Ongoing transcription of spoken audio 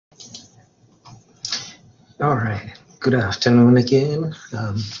All right. Good afternoon again.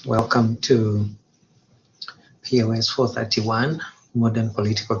 Welcome to POS 431, Modern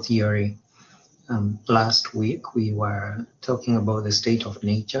Political Theory. Last week, we were talking about the state of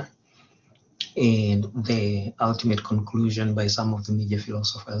nature and the ultimate conclusion by some of the major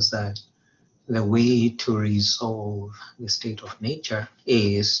philosophers that the way to resolve the state of nature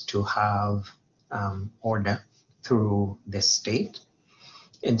is to have order through the state.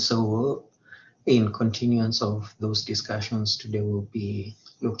 And so in continuance of those discussions, today we'll be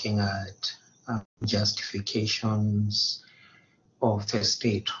looking at justifications of the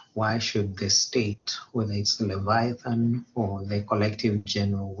state. Why should the state, whether it's the Leviathan or the collective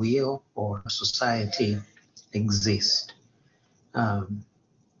general will or society, exist?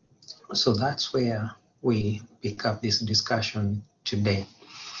 So that's where we pick up this discussion today.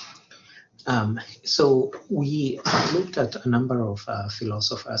 So we looked at a number of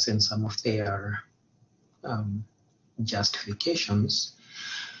philosophers and some of their justifications.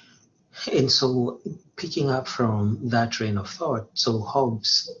 And so picking up from that train of thought, so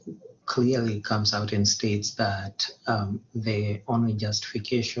Hobbes clearly comes out and states that the only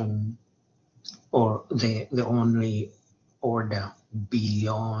justification or the only order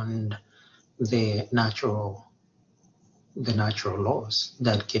beyond the natural laws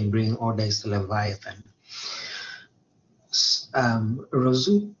that can bring order is the Leviathan.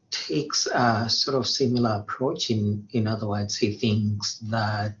 Rousseau takes a sort of similar approach. In other words, he thinks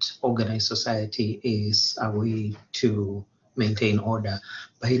that organized society is a way to maintain order,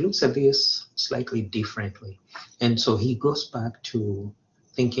 but he looks at this slightly differently. And so he goes back to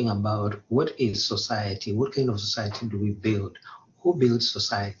thinking about what is society? What kind of society do we build? Who builds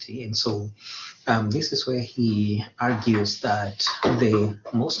society? And so this is where he argues that the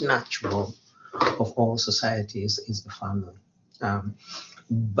most natural of all societies is the family.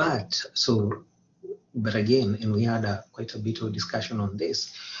 But again, and we had quite a bit of discussion on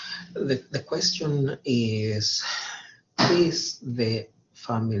this, the question is the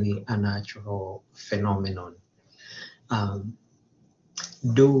family a natural phenomenon?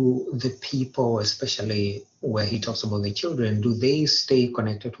 Do the people, especially where he talks about the children, do they stay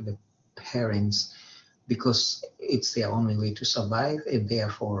connected to the parents because it's their only way to survive, and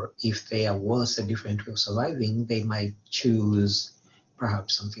therefore if there was a different way of surviving, they might choose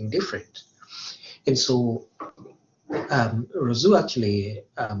perhaps something different? And so Rousseau actually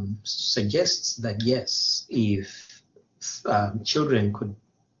suggests that yes, if children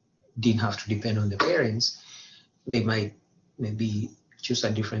didn't have to depend on the parents, they might maybe choose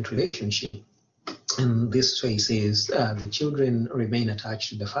a different relationship. And this way says the children remain attached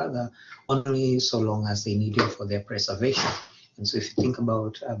to the father only so long as they need him for their preservation. And so if you think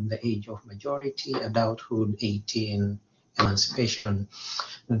about the age of majority, adulthood, 18, emancipation,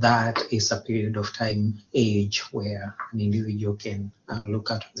 that is a period of time, age, where an individual can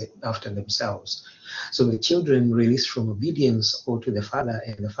look after themselves. So the children released from obedience owe to the father,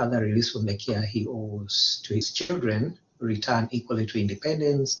 and the father released from the care he owes to his children return equally to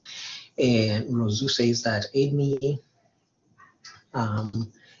independence. And Rousseau says that any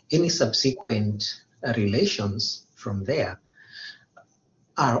subsequent relations from there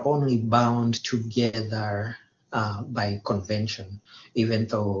are only bound together by convention, even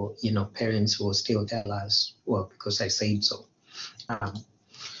though parents will still tell us, well, because I said so.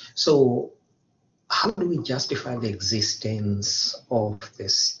 So how do we justify the existence of the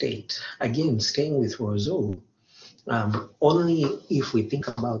state? Again, staying with Rousseau, only if we think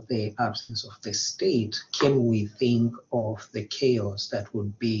about the absence of the state can we think of the chaos that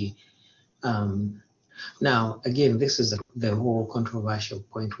would be. Now, again, this is the whole controversial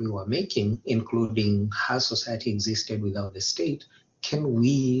point we were making, including has society existed without the state? Can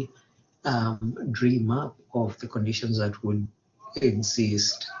we dream up of the conditions that would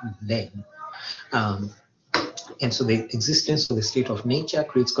exist then? And so the existence of the state of nature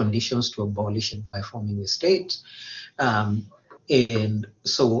creates conditions to abolish it by forming the state. And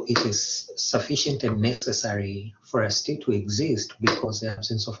so it is sufficient and necessary for a state to exist because the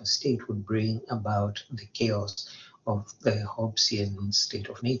absence of a state would bring about the chaos of the Hobbesian state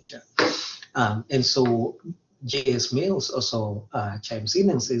of nature. And so J.S. Mills also chimes in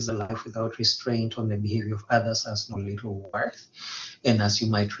and says a life without restraint on the behavior of others has no little worth. And as you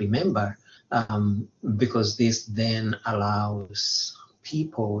might remember, because this then allows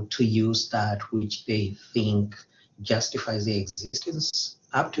people to use that which they think justifies their existence,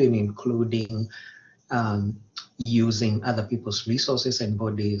 up to and including using other people's resources and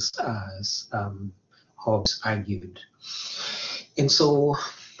bodies, as Hobbes argued. And so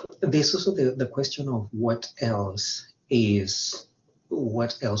there's also the question of what else is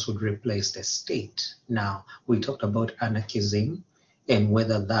what else would replace the state? Now, we talked about anarchism and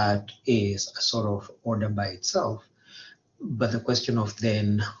whether that is a sort of order by itself. But the question of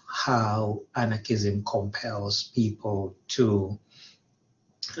then how anarchism compels people to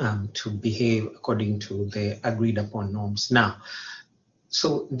behave according to the agreed upon norms. Now,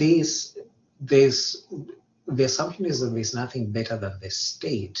 so the assumption is that there's nothing better than the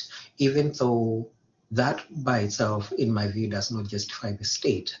state, even though that by itself, in my view, does not justify the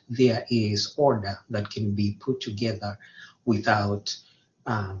state. There is order that can be put together without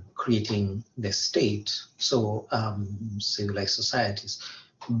creating the state, so civilized societies.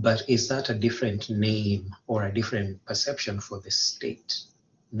 But is that a different name or a different perception for the state?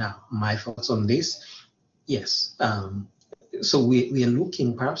 Now, my thoughts on this, yes. So we are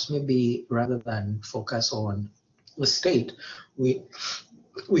looking, perhaps maybe rather than focus on the state, we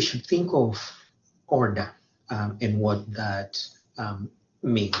should think of order and what that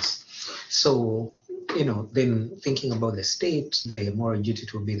means. So, then thinking about the state, the moral duty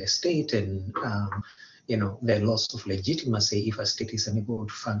to be the state, and the loss of legitimacy if a state is unable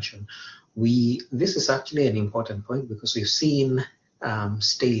to function. This is actually an important point because we've seen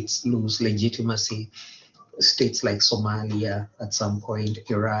states lose legitimacy. States like Somalia at some point,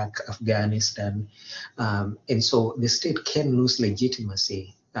 Iraq, Afghanistan, and so the state can lose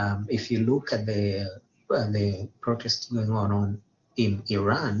legitimacy. If you look at the protests going on in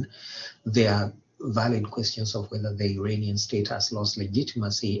Iran, there are valid questions of whether the Iranian state has lost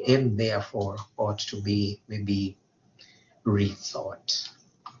legitimacy and therefore ought to be maybe rethought.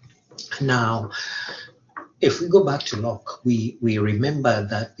 Now, if we go back to Locke, we remember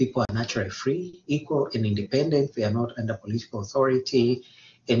that people are naturally free, equal, and independent. They are not under political authority.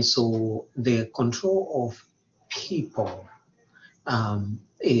 And so the control of people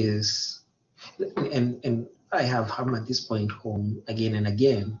is, and I have hammered this point home again and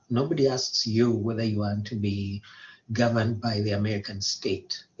again, nobody asks you whether you want to be governed by the American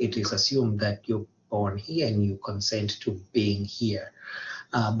state. It is assumed that you're born here and you consent to being here.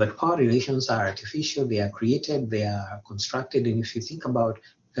 But power relations are artificial, they are created, they are constructed, and if you think about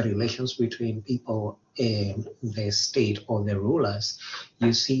the relations between people and the state or the rulers,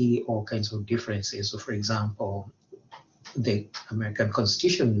 you see all kinds of differences. So for example, the American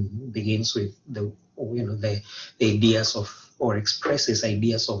Constitution begins with the ideas of, or expresses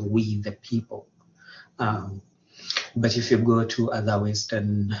ideas of we the people. But if you go to other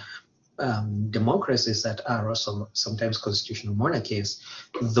Western democracies that are also sometimes constitutional monarchies,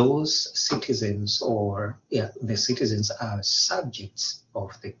 those citizens the citizens are subjects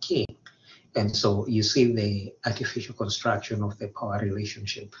of the king. And so you see the artificial construction of the power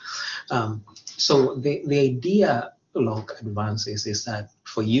relationship. So the idea Locke advances is that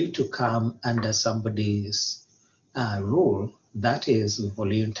for you to come under somebody's rule, that is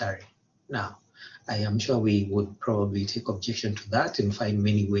voluntary. Now, I am sure we would probably take objection to that and find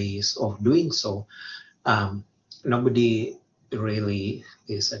many ways of doing so. Nobody really,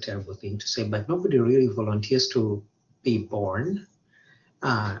 is a terrible thing to say, but nobody really volunteers to be born.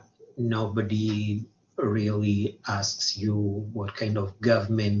 Nobody really asks you what kind of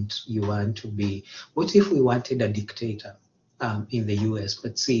government you want to be. What if we wanted a dictator in the US?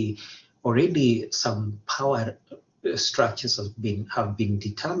 But see, already some power structures have been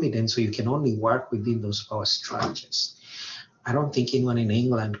determined, and so you can only work within those power structures. I don't think anyone in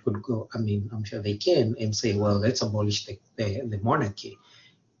England could go, I mean, I'm sure they can, and say, well, let's abolish the monarchy.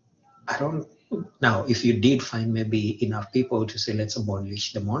 Now, if you did find maybe enough people to say, let's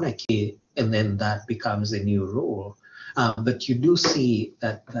abolish the monarchy, and then that becomes a new rule. But you do see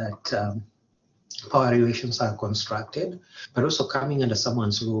that power relations are constructed, but also coming under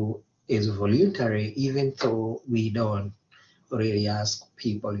someone's rule is voluntary, even though we don't really ask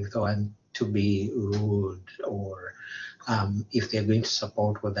people if they want to be ruled or if they're going to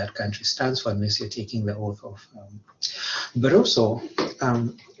support what that country stands for, unless you're taking the oath of. But also,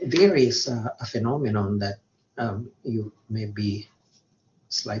 there is a phenomenon that you may be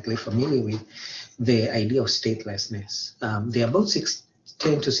slightly familiar with, the idea of statelessness. There are about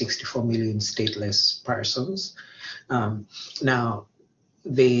 10 to 64 million stateless persons. Now,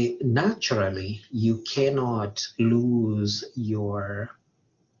 naturally, you cannot lose your,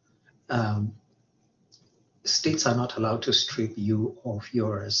 states are not allowed to strip you of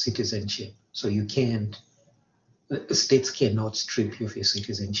your citizenship. So states cannot strip you of your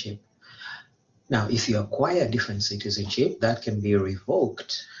citizenship. Now, if you acquire different citizenship, that can be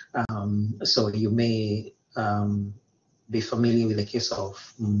revoked. So you may be familiar with the case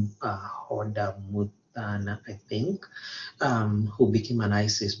of Hobbes, I think, who became an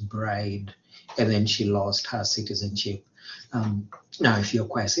ISIS bride, and then she lost her citizenship. Now, if you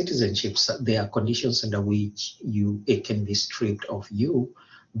acquire citizenship, there are conditions under which it can be stripped of you.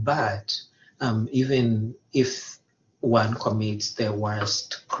 But even if one commits the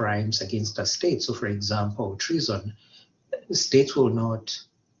worst crimes against a state, so for example, treason, states will not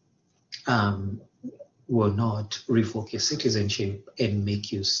revoke your citizenship and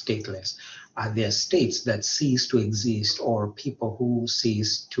make you stateless. Are there states that cease to exist, or people who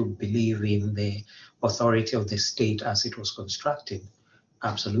cease to believe in the authority of the state as it was constructed?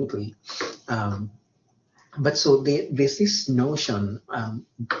 Absolutely. But so there's this notion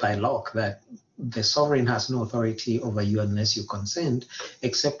by Locke that the sovereign has no authority over you unless you consent,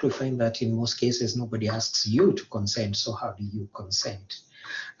 except we find that in most cases nobody asks you to consent, so how do you consent?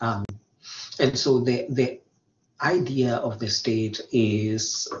 And so the idea of the state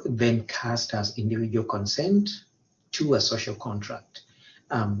is then cast as individual consent to a social contract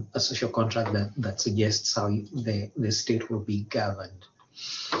that suggests how the state will be governed.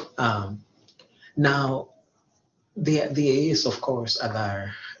 Now, there is, of course,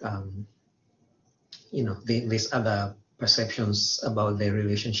 other, there's other perceptions about the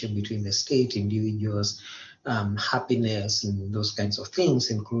relationship between the state, individuals, happiness, and those kinds of things,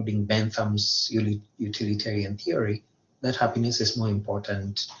 including Bentham's utilitarian theory, that happiness is more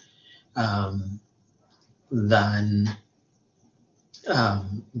important than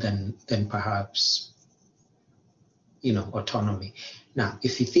perhaps, autonomy. Now,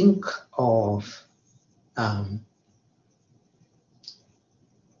 if you think of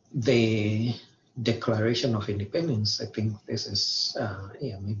the Declaration of Independence, I think this is,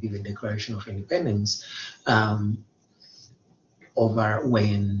 maybe the Declaration of Independence, over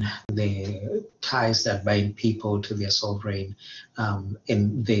when the ties that bind people to their sovereign, and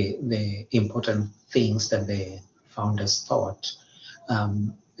the important things that the founders thought.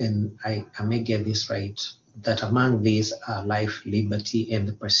 And I may get this right, that among these are life, liberty, and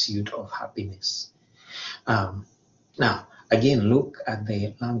the pursuit of happiness. Now, again, look at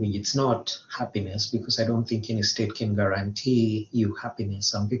the language. It's not happiness, because I don't think any state can guarantee you happiness.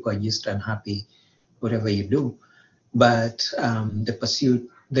 Some people are just unhappy whatever you do. But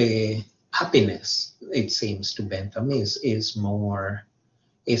the happiness, it seems to Bentham, is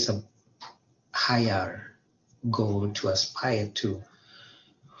a higher goal to aspire to.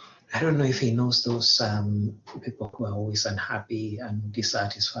 I don't know if he knows those people who are always unhappy and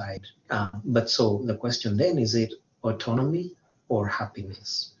dissatisfied. But so the question then, is it autonomy or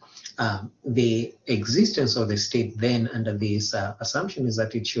happiness? The existence of the state then under this assumption is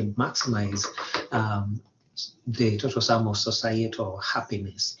that it should maximize the total sum of societal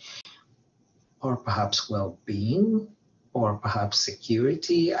happiness, or perhaps well-being, or perhaps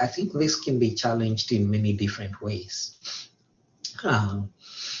security. I think this can be challenged in many different ways.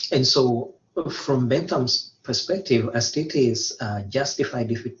 And so from Bentham's perspective, a state is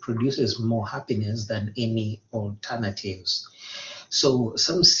justified if it produces more happiness than any alternatives. So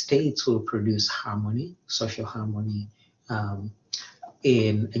some states will produce harmony, social harmony.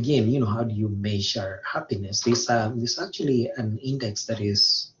 And again, how do you measure happiness? There's actually an index that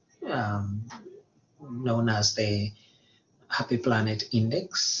is known as the Happy Planet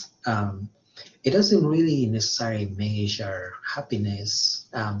Index. It doesn't really necessarily measure happiness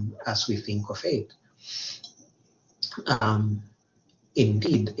as we think of it.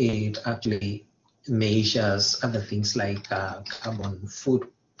 Indeed, it actually measures other things like carbon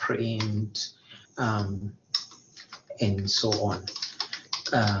footprint and so on.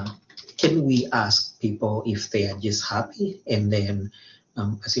 Can we ask people if they are just happy, and then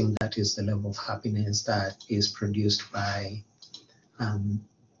assume that is the level of happiness that is produced by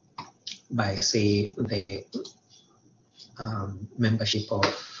say, the membership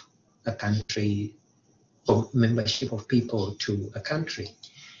of a country, or membership of people to a country?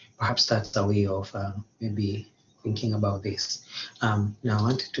 Perhaps that's a way of maybe thinking about this. Now, I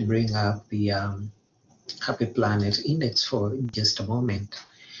wanted to bring up the Happy Planet Index for just a moment.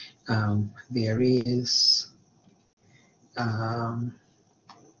 There is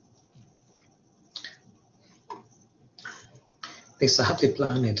there's a Happy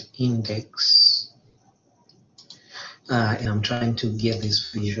Planet Index, and I'm trying to get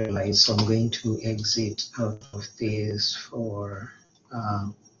this visualized, so I'm going to exit out of this for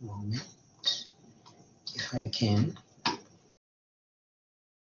a moment, if I can.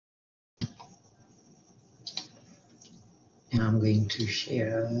 And I'm going to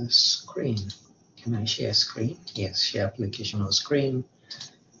share screen. Can I share screen? Yes, share application on screen.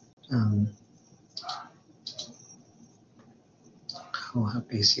 How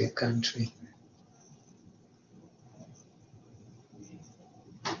happy is your country?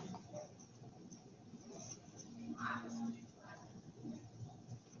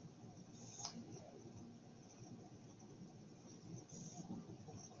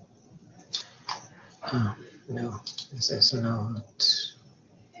 Oh, no, this is not.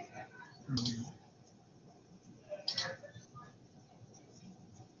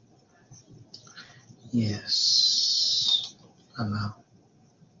 Yes, allow.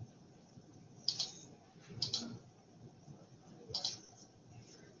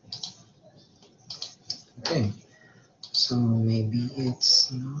 Okay, so maybe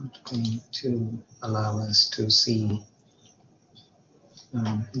it's not going to allow us to see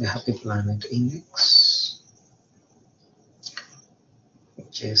the Happy Planet Index,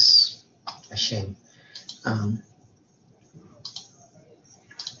 which is a shame.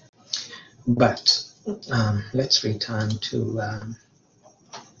 But let's return to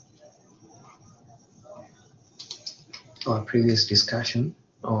our previous discussion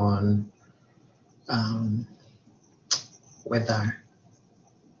on whether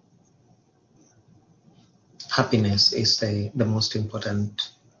happiness is the most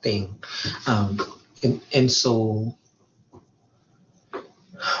important thing. And so,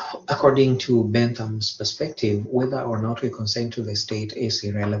 according to Bentham's perspective, whether or not we consent to the state is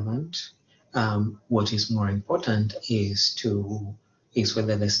irrelevant. What is more important is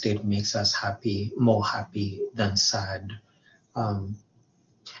whether the state makes us happy, more happy than sad.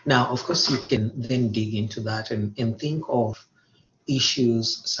 Now, of course, you can then dig into that and think of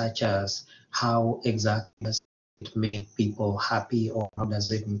issues such as how exactly does it make people happy or how does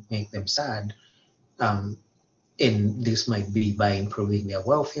it make them sad? And this might be by improving their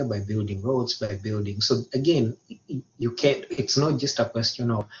welfare, by building roads, by building. So again, you can't, it's not just a question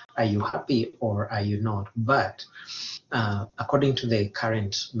of are you happy or are you not, but according to the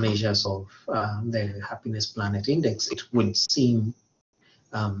current measures of the Happiness Planet Index, it would seem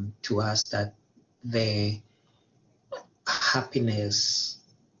to us that the happiness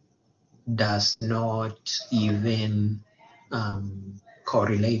does not even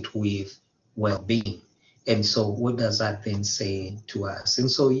correlate with well-being. And so what does that then say to us? And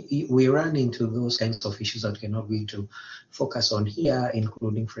so we run into those kinds of issues that we're not going to focus on here,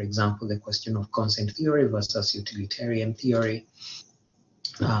 including, for example, the question of consent theory versus utilitarian theory,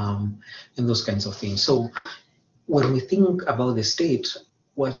 and those kinds of things. So when we think about the state,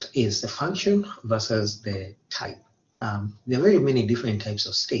 what is the function versus the type? There are very many different types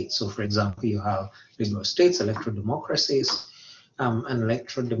of states. So, for example, you have liberal states, electoral democracies. An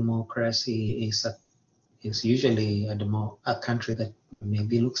electoral democracy is usually a country that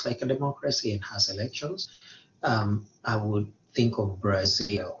maybe looks like a democracy and has elections. I would think of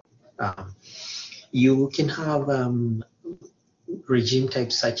Brazil. You can have regime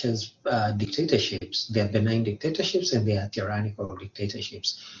types such as dictatorships. There are benign dictatorships and there are tyrannical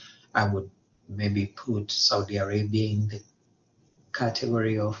dictatorships. I would maybe put Saudi Arabia in the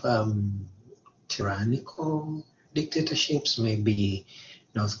category of tyrannical dictatorships, maybe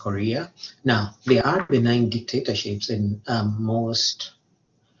North Korea. Now, there are benign dictatorships, and most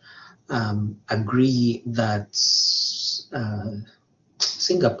agree that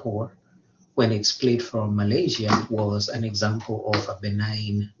Singapore, when it split from Malaysia, was an example of a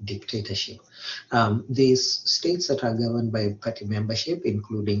benign dictatorship. These states that are governed by party membership,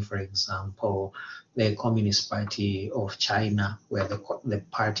 including, for example, the Communist Party of China, where the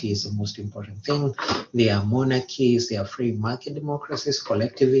party is the most important thing. They are monarchies, they are free market democracies,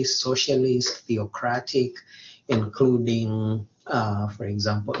 collectivist, socialist, theocratic, including, for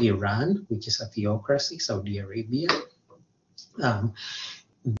example, Iran, which is a theocracy, Saudi Arabia.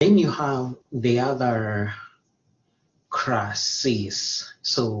 Then you have the other crises.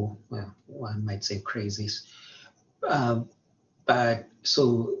 So, well, one might say crazies. But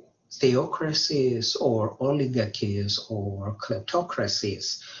so theocracies or oligarchies or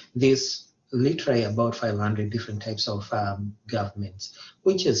kleptocracies, these literally about 500 different types of governments,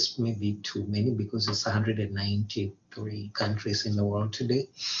 which is maybe too many because it's 193 countries in the world today.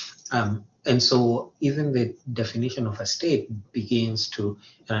 And so even the definition of a state begins to,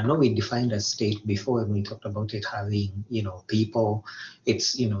 and I know we defined a state before when we talked about it having, people.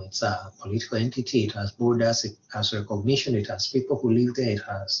 It's a political entity, it has borders, it has recognition, it has people who live there, it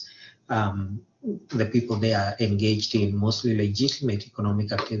has the people they are engaged in mostly legitimate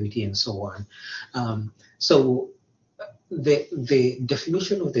economic activity and so on. So the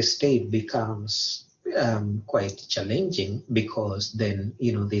definition of the state becomes quite challenging because then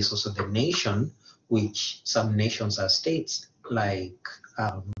there's also the nation, which some nations are states like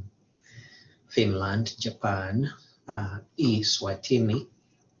Finland, Japan, Eswatini,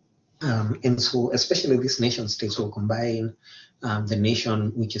 and so especially these nation states will combine the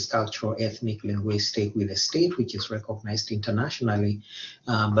nation, which is cultural, ethnic, linguistic, with a state which is recognized internationally.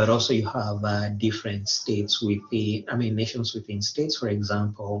 But also you have different states within, nations within states. For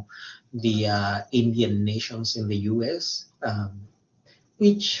example, the Indian nations in the US,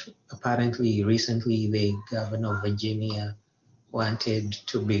 which apparently recently the governor of Virginia wanted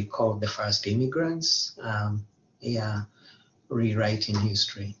to be called the first immigrants. Rewriting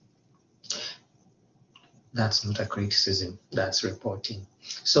history. That's not a criticism, that's reporting.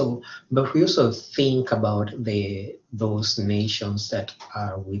 So, but we also think about those nations that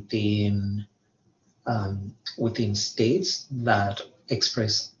are within states that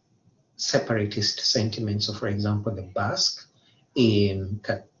express separatist sentiments. So, for example, the Basque in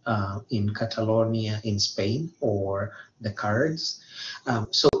Catalonia in Spain, or the Kurds.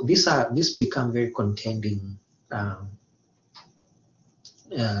 So these become very contending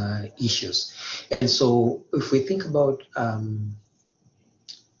issues. And so if we think about the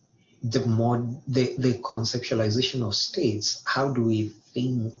conceptualization of states, how do we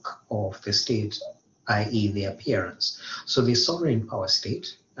think of the state, i.e. the appearance? So the sovereign power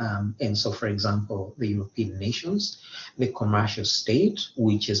state, and so for example, the European nations, the commercial state,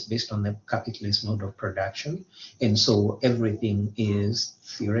 which is based on the capitalist mode of production, and so everything is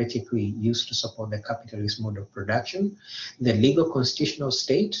theoretically used to support the capitalist mode of production, the legal constitutional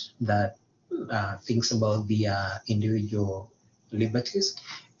state that thinks about the individual liberties,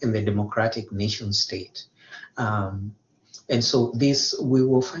 and the democratic nation state. And so this, we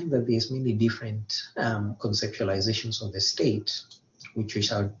will find that there's many different conceptualizations of the state, which we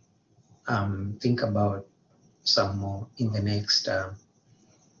shall think about some more in the next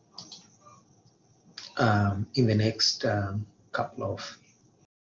couple of